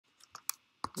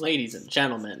Ladies and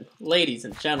gentlemen,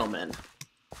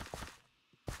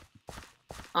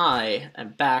 I am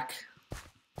back.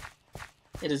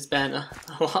 It has been a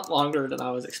lot longer than I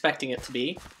was expecting it to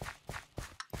be.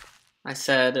 I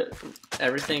said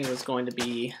everything was going to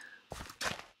be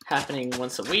happening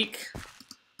once a week,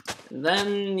 and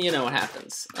then you know what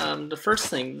happens. The first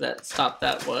thing that stopped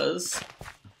that was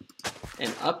an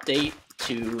update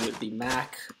to the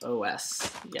Mac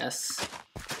OS. Yes,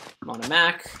 I'm on a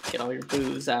Mac, get all your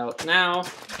booze out now.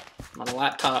 I'm on a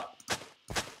laptop,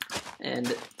 and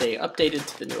they updated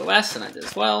to the new OS, and I did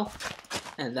as well,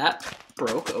 and that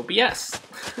broke OBS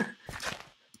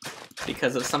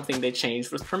because of something they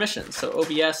changed with permissions. So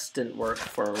OBS didn't work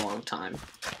for a long time.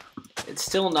 It's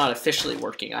still not officially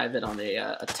working. I have it on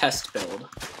a test build,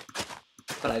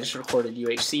 but I just recorded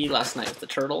UHC last night with the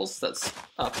turtles. That's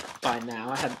up by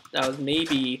now. That was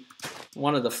maybe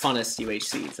one of the funnest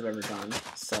UHCs I've ever done,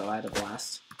 so I had a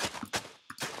blast.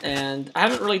 And I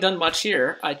haven't really done much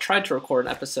here. I tried to record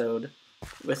an episode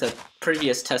with a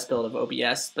previous test build of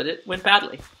OBS, but it went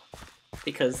badly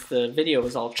because the video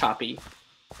was all choppy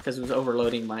because it was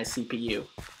overloading my CPU.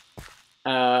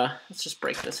 Let's just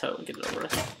break this hoe and get it over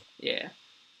with. Yeah.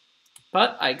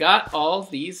 But I got all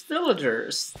these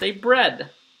villagers. They bred.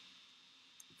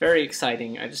 Very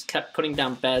exciting. I just kept putting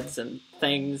down beds and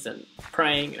things and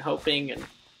praying and hoping, and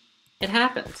it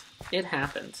happened. It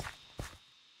happened.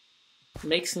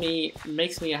 Makes me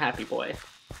a happy boy.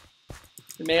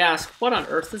 You may ask, what on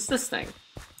earth is this thing?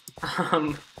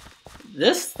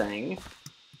 This thing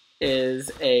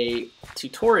is a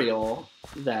tutorial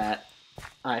that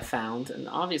I found, and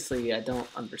obviously I don't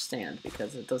understand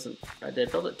because it doesn't, did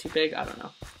I build it too big? I don't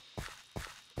know.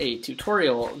 A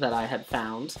tutorial that I had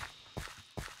found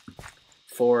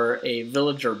for a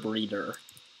villager breeder.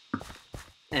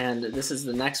 And this is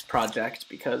the next project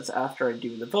because after I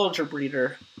do the villager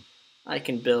breeder, I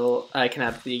can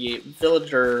have the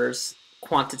villagers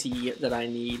quantity that I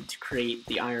need to create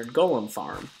the iron golem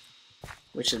farm,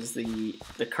 which is the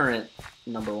current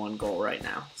 #1 goal right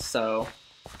now. So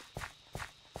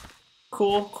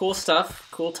cool stuff,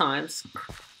 cool times,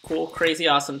 cool, crazy,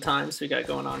 awesome times we got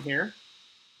going on here.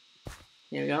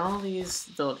 Yeah, we got all these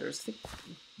villagers.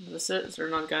 Is this it? Is there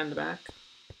another guy in the back?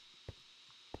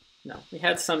 No, we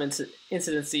had some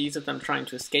incidences of them trying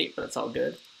to escape, but it's all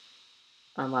good.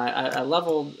 I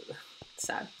leveled.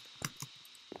 Sad.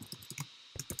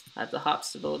 I have the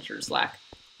hops to villagers lack.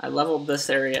 I leveled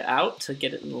this area out to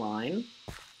get it in line.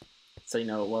 So you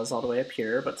know it was all the way up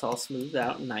here, but it's all smoothed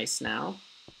out and nice now.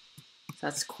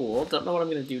 That's cool. Don't know what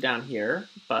I'm going to do down here,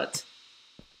 but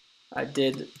I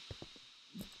did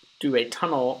do a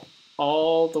tunnel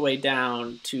all the way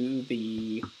down to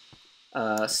the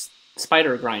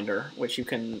spider grinder, which you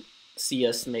can see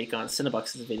us make on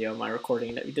Cinebux's video of my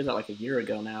recording. That we did that like a year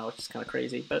ago now, which is kind of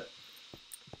crazy, but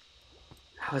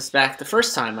I was back the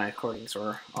first time my recordings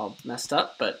were all messed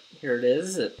up, but here it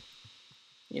is.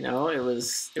 You know, it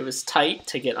was tight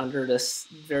to get under this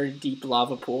very deep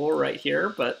lava pool right here,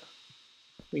 but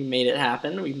we made it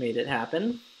happen. We made it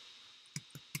happen.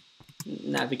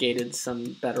 Navigated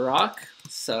some bedrock,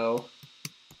 so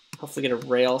hopefully get a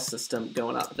rail system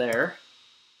going up there.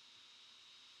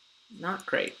 Not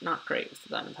great with the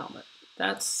diamond helmet.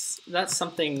 That's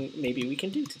something maybe we can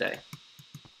do today.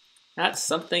 That's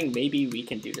something maybe we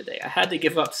can do today. I had to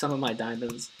give up some of my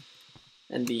diamonds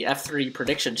in the F3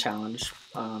 prediction challenge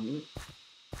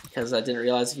because I didn't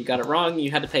realize if you got it wrong, you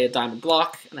had to pay a diamond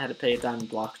block, and I had to pay a diamond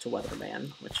block to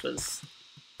Weatherman, which was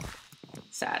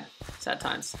sad. Sad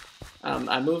times.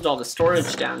 I moved all the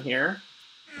storage down here.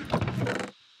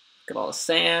 Look at all the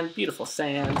sand, beautiful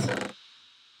sand.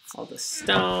 All the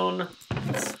stone.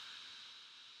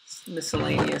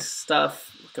 Miscellaneous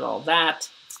stuff. Look at all that.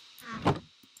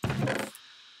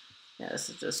 Yeah, this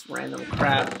is just random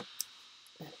crap.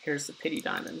 Here's the pity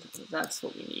diamond. That's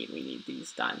what we need. We need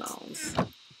these diamonds.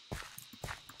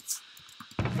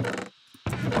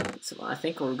 So I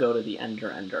think we'll go to the Ender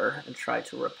and try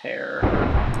to repair.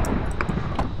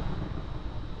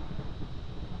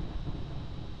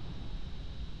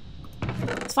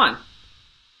 It's fine.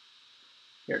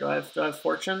 Here, do I have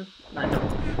fortune? I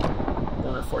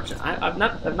don't have fortune. I've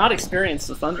not experienced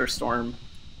the thunderstorm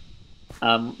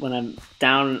when I'm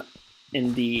down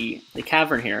in the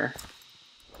cavern here.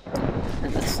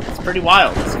 And it's pretty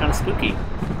wild. It's kind of spooky.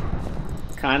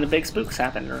 It's kind of big spooks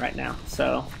happening right now.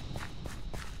 So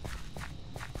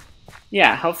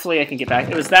yeah, hopefully I can get back.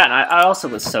 It was that, and I also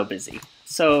was so busy.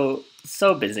 So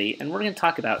busy, and we're going to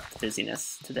talk about the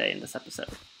busyness today in this episode.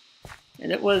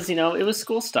 And it was, you know, it was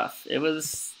school stuff. It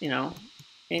was, you know,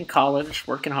 in college,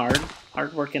 working hard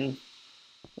working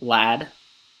lad.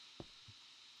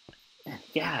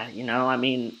 Yeah, you know, I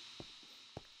mean,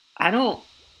 I don't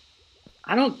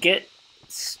I don't get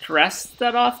stressed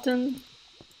that often,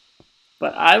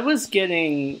 but I was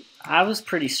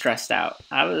pretty stressed out.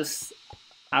 I was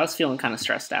feeling kind of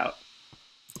stressed out.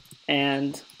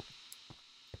 And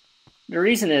the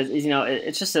reason is you know,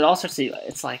 it's just it all starts to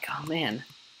it's like, oh man,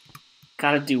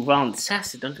 gotta do well in this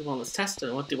test. I don't do well in this test. I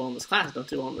don't do well in this class. I don't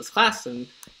do well in this class. And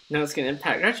you know, it's going to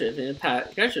impact graduate. If it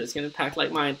impact graduate, it's going to impact like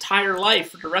my entire life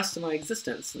for the rest of my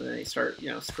existence. And then you start, you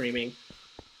know, screaming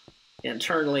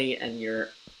internally, and you're.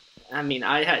 I mean,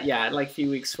 I had like a few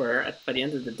weeks where by the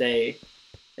end of the day,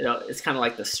 you know, it's kind of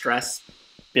like the stress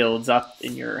builds up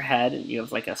in your head, and you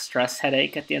have like a stress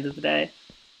headache at the end of the day.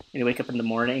 And you wake up in the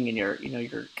morning, and you're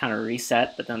kind of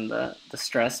reset, but then the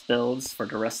stress builds for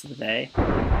the rest of the day.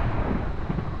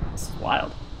 This is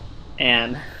wild,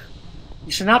 and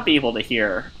you should not be able to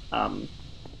hear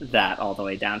that all the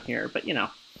way down here. But you know,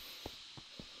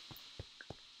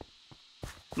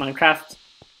 Minecraft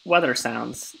weather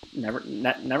sounds never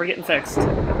getting fixed.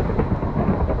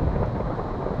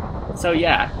 So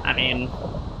yeah, I mean,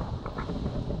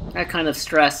 that kind of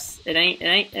stress, it ain't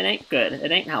good.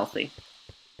 It ain't healthy.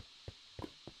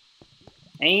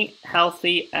 Ain't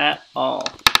healthy at all.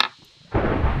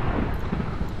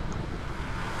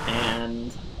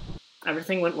 And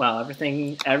everything went well.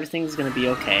 Everything's gonna be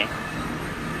okay.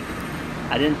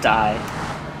 I didn't die.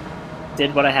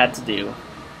 Did what I had to do.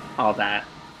 All that.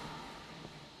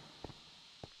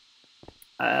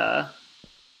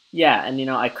 Yeah, and you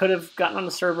know, I could have gotten on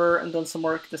the server and done some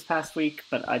work this past week,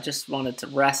 but I just wanted to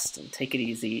rest and take it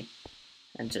easy,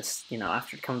 and just, you know,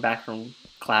 after coming back from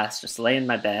class, just lay in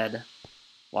my bed,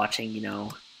 watching, you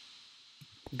know,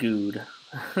 Good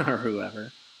or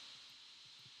whoever.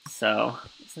 So,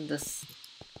 isn't this...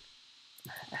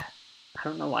 I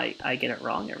don't know why I get it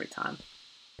wrong every time.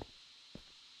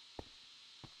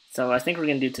 So I think what we're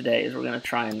going to do today is we're going to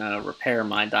try and repair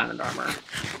my diamond armor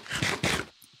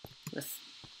with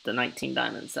the 19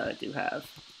 diamonds that I do have.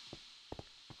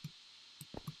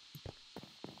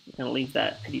 I'm going to leave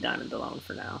that pity diamond alone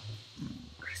for now.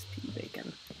 Crispy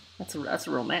bacon. That's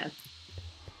a real man.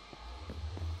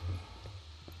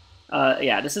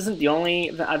 Yeah, this isn't the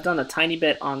only... I've done a tiny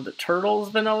bit on the Turtles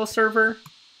vanilla server,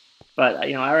 but,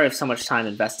 you know, I already have so much time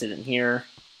invested in here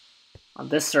on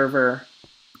this server,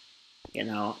 you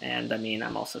know, and I mean,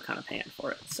 I'm also kind of paying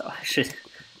for it, so I should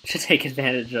take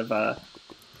advantage of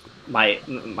my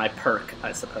perk,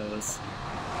 I suppose.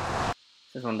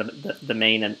 This is one of the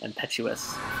main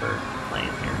impetuous for playing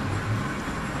here.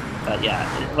 But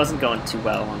yeah, it wasn't going too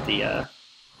well on the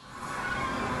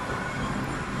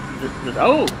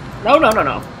oh! No!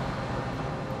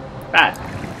 Bad.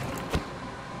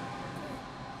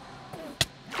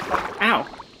 Ow.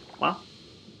 Well.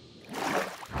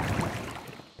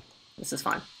 This is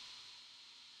fine.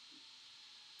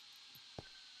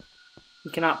 You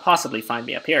cannot possibly find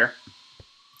me up here.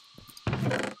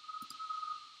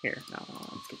 Here, no,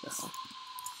 let's get this one.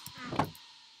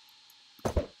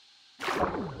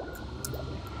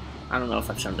 I don't know if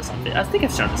I've shown this on video. I think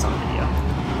I've shown this on video.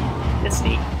 It's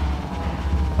neat.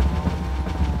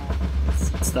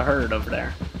 It's the herd over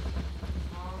there.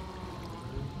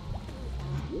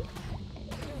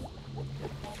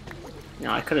 You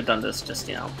know, I could have done this just,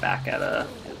 you know, back at a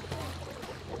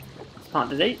spawn.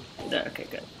 Did they? Okay,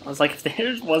 good. I was like, if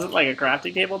there wasn't like a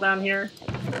crafting table down here,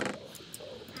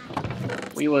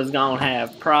 we was gonna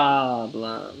have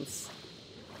problems.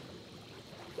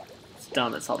 It's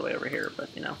dumb it's all the way over here, but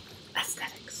you know,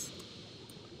 aesthetics.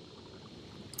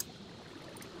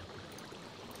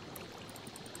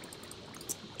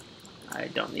 I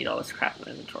don't need all this crap in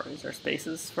inventory. Is there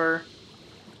spaces for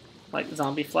like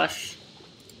zombie flesh?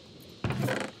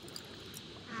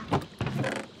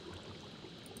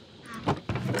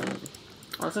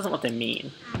 Well, this isn't what they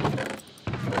mean.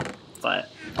 But,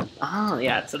 oh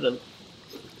yeah, so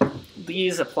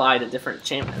these apply to different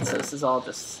enchantments, so this is all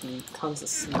just tons of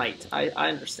smite. I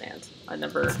understand. I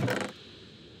never...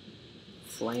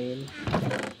 Flame.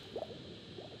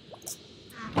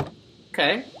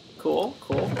 Okay, cool.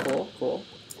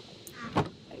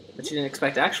 But you didn't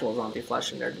expect actual zombie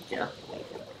flesh in there, did ya?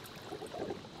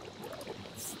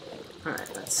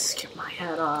 Alright, let's get my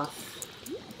hat off.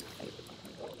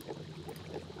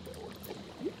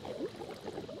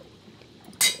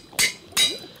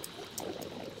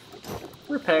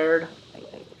 Repaired.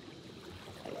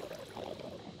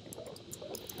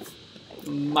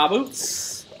 My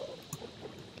boots.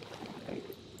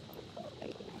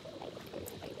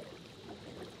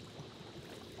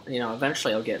 You know,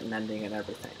 eventually I'll get mending and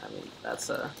everything. I mean, that's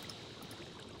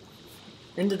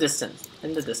in the distance.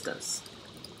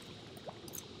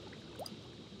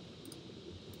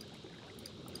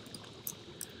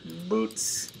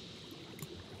 boots.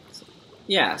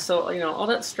 Yeah, so, you know, all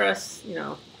that stress, you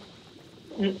know,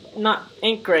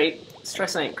 ain't great.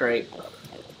 Stress ain't great.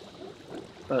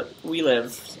 But we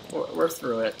live. We're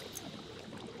through it.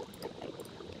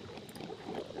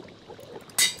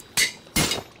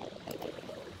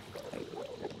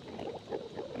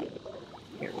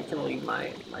 Here, we can leave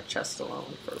my chest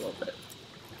alone for a little bit.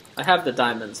 I have the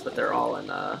diamonds, but they're all in,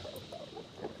 I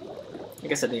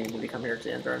guess I didn't need to come here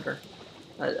to Ender.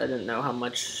 I didn't know how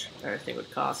much everything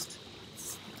would cost.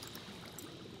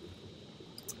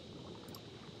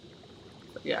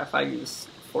 But yeah, if I use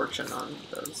fortune on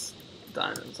those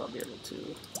diamonds, I'll be able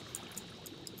to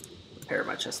repair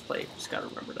my chest plate. Just gotta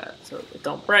remember that, so it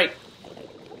don't break.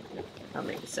 That'll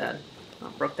make me sad. I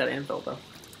broke that anvil though.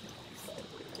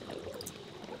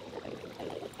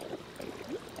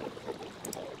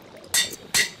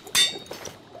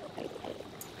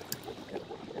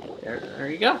 There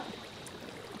you go.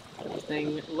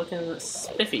 Everything looking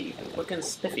spiffy.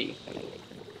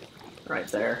 Right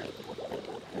there.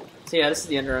 So yeah, this is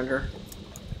the Ender.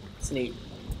 It's neat.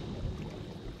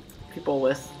 People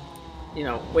with, you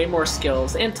know, way more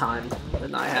skills and time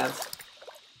than I have.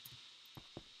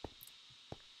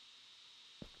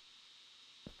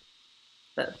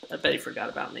 I bet he forgot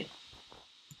about me.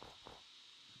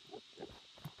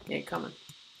 He ain't coming.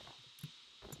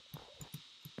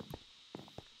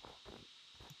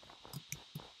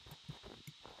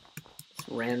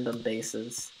 Random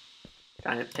bases.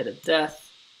 Giant pit of death.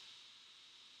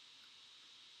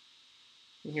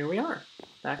 And here we are.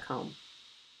 Back home.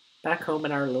 Back home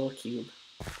in our little cube.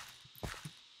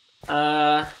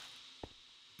 Yeah,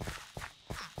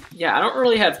 I don't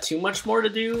really have too much more to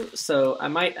do, so I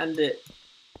might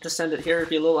just end it here. It'll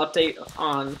be a little update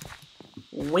on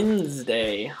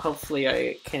Wednesday. Hopefully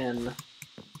I can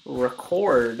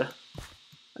record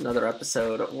another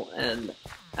episode, and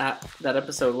that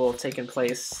episode will have taken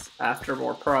place after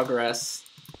more progress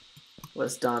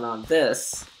was done on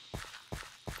this,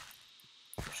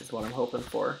 which is what I'm hoping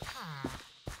for.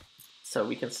 So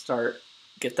we can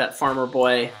get that farmer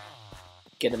boy,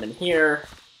 get him in here.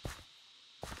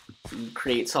 He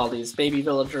creates all these baby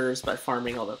villagers by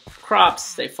farming all the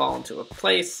crops. They fall into a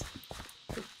place.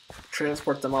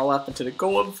 Transport them all up into the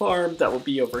golem farm that will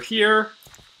be over here.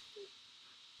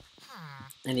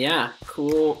 And yeah,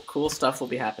 cool stuff will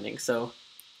be happening. So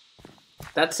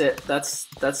that's it. That's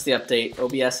the update.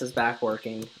 OBS is back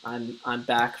working. I'm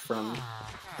back from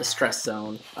the stress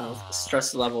zone.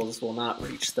 Stress levels will not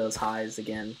reach those highs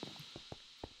again.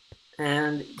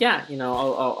 And yeah, you know,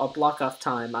 I'll block off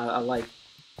time. I like,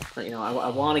 you know, I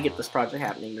want to get this project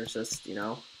happening. There's just, you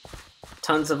know,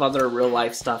 tons of other real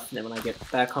life stuff. And then when I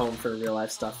get back home for real life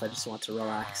stuff, I just want to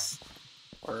relax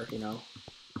or, you know,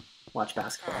 watch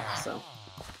basketball. So.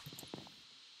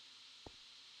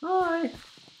 Hi.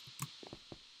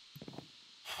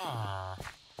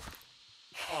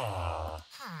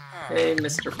 Hey,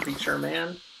 Mr. Preacher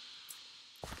Man.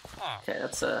 Okay,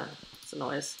 that's a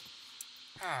noise.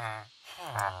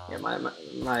 Yeah, my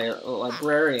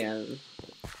librarian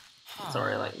is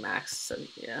already like max, so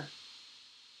yeah.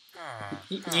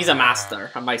 He's a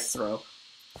master, a maestro.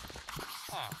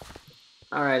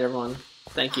 Alright, everyone.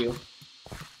 Thank you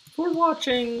for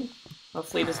watching.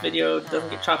 Hopefully this video doesn't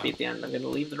get choppy at the end. I'm going to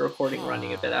leave the recording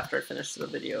running a bit after I finish the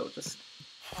video, just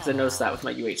because I noticed that with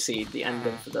my UHC, the end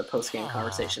of the post-game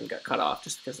conversation got cut off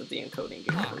just because of the encoding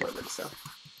getting overloaded, so.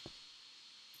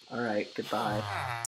 Alright, goodbye.